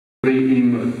ktorí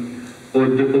im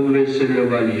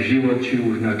obveseľovali život, či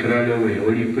už na Kráľovej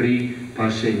hori pri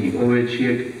pasení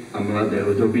ovečiek a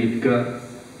mladého dobytka,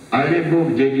 alebo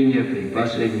v dedine pri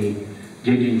pasení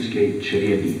dedinskej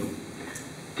čriedy.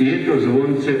 Tieto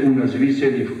zvonce u nás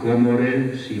viseli v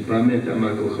komore, si pamätám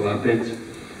ako chlapec.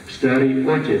 Starý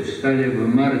otec stále v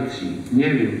marci,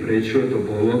 neviem prečo to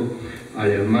bolo,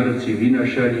 ale v marci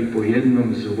vynašali po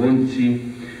jednom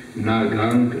zvonci na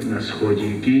gang, na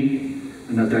schodíky,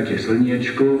 na také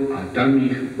slniečko a tam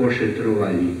ich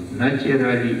ošetrovali.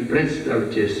 Natierali,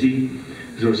 predstavte si,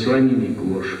 zo slaniny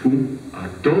kôžku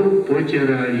a to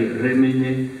potierali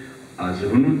remene a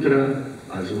zvnútra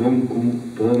a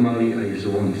zvonku pomaly aj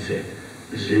zvonce,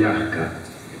 zľahka.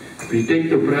 Pri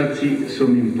tejto práci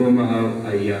som im pomáhal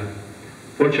aj ja.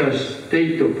 Počas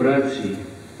tejto práci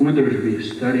údržby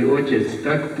starý otec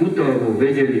tak putovo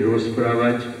vedeli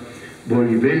rozprávať,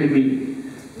 boli veľmi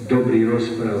dobrý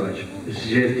rozprávač,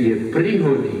 že tie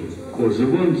príhody o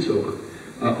zvoncoch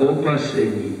a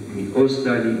opasení mi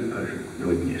ostali až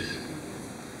dodnes.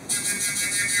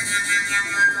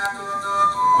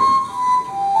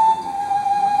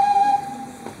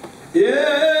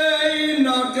 Jej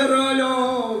na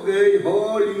Kráľovej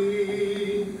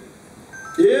holi,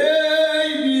 jej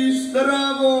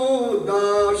bystrá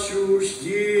voda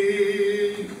šuští,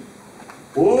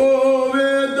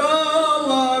 povedala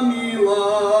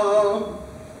milá,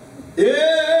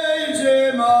 jej,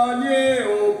 že ma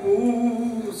neopustí.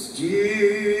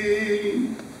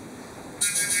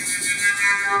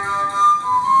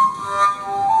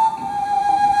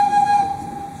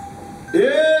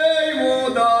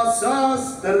 Sa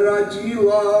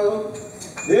stratila,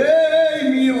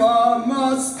 hej, milá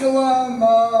ma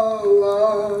sklamala,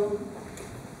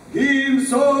 kým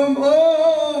som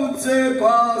ovce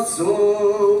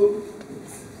pasol,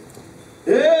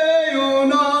 hej,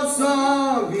 ona sa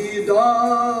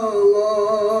vydala.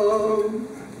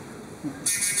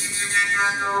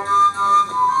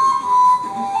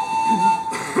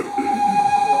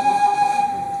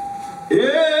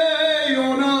 Hej,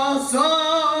 ona sa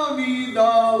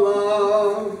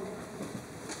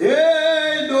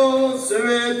do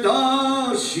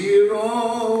sveta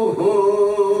široho,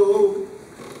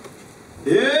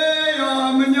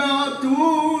 a mňa tu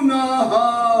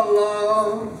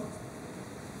nahala,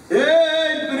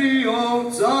 pri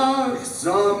ovcach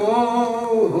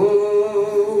samoho.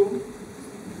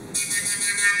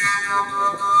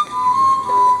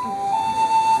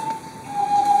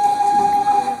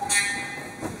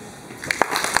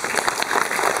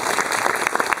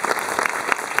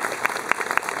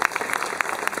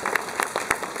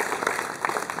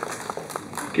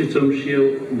 Keď som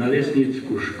šiel na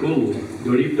lesnickú školu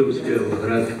do Liptovského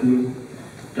Hradku,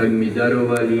 tak mi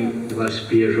darovali 2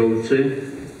 spiežovce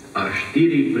a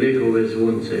 4 plechové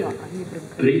zvonce.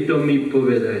 Pritom mi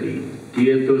povedali,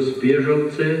 tieto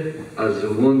spiežovce a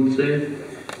zvonce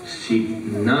si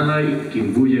nahaj, kým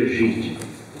budeš žiť,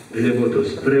 lebo to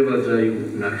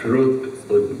sprevádzajú náš rod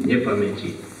od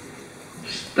nepamäti.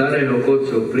 Starého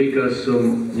otcov príkaz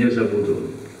som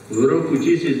nezabudol. V roku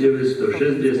 1961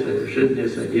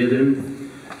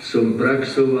 som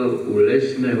praxoval u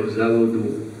lesného závodu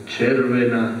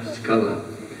Červená skala.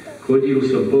 Chodil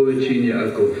som po väčšine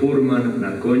ako furman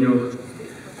na koňoch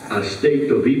a z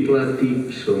tejto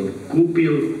výplaty som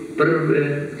kúpil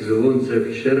prvé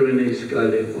zvonce v Červenej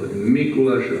skale od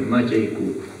Mikuláša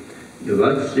Matejku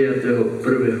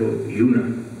 21.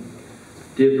 júna.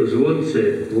 Tieto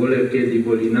zvonce voľakedy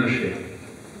boli naše.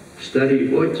 Starý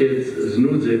otec z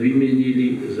núdze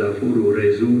vymenili za fúru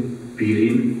rezu,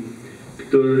 pilín,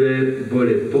 ktoré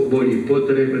boli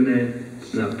potrebné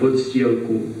na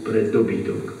podstielku pre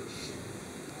dobytok.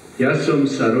 Ja som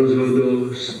sa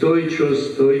rozhodol, stoj čo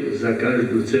stoj, za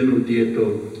každú cenu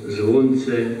tieto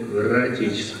zvonce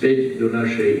vrátiť späť do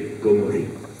našej komory.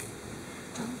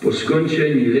 Po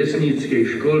skončení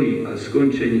lesníckej školy a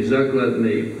skončení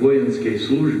základnej vojenskej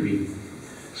služby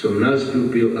som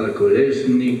nastúpil ako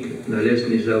lesník na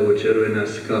lesný závod Červená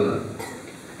skala.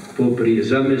 Popri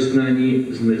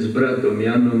zamestnaní sme s bratom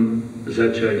Janom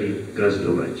začali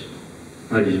gazdovať.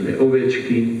 Mali sme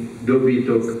ovečky,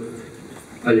 dobytok,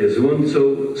 ale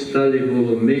zvoncov stále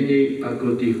bolo menej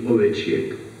ako tých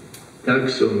ovečiek.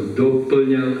 Tak som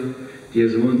doplňal tie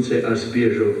zvonce a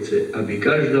spiežovce, aby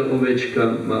každá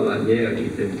ovečka mala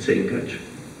nejaký ten cenkač.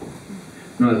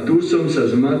 No a tu som sa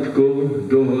s matkou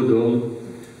dohodol,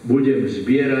 budem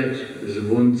zbierať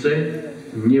zvonce,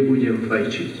 nebudem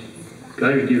fajčiť.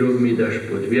 Každý rok mi dáš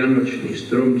pod vianočný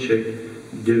stromček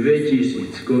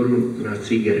 2000 korún na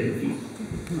cigarety.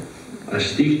 A z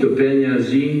týchto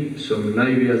peňazí som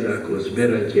najviac ako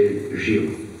zberateľ žil.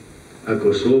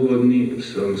 Ako slobodný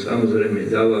som samozrejme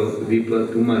dával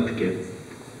výplatu matke.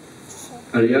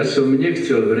 Ale ja som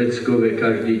nechcel v Reckove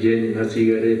každý deň na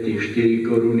cigarety 4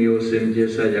 koruny 80,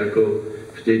 ako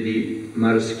vtedy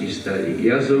marsky stali.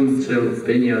 Ja som chcel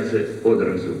peniaze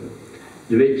odrazu.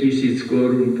 2000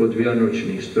 korún pod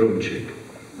vianočný stromček.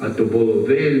 A to bolo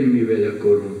veľmi veľa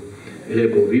korún,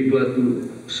 lebo výplatu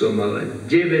som mal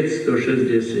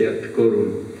 960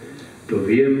 korún. To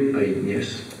viem aj dnes.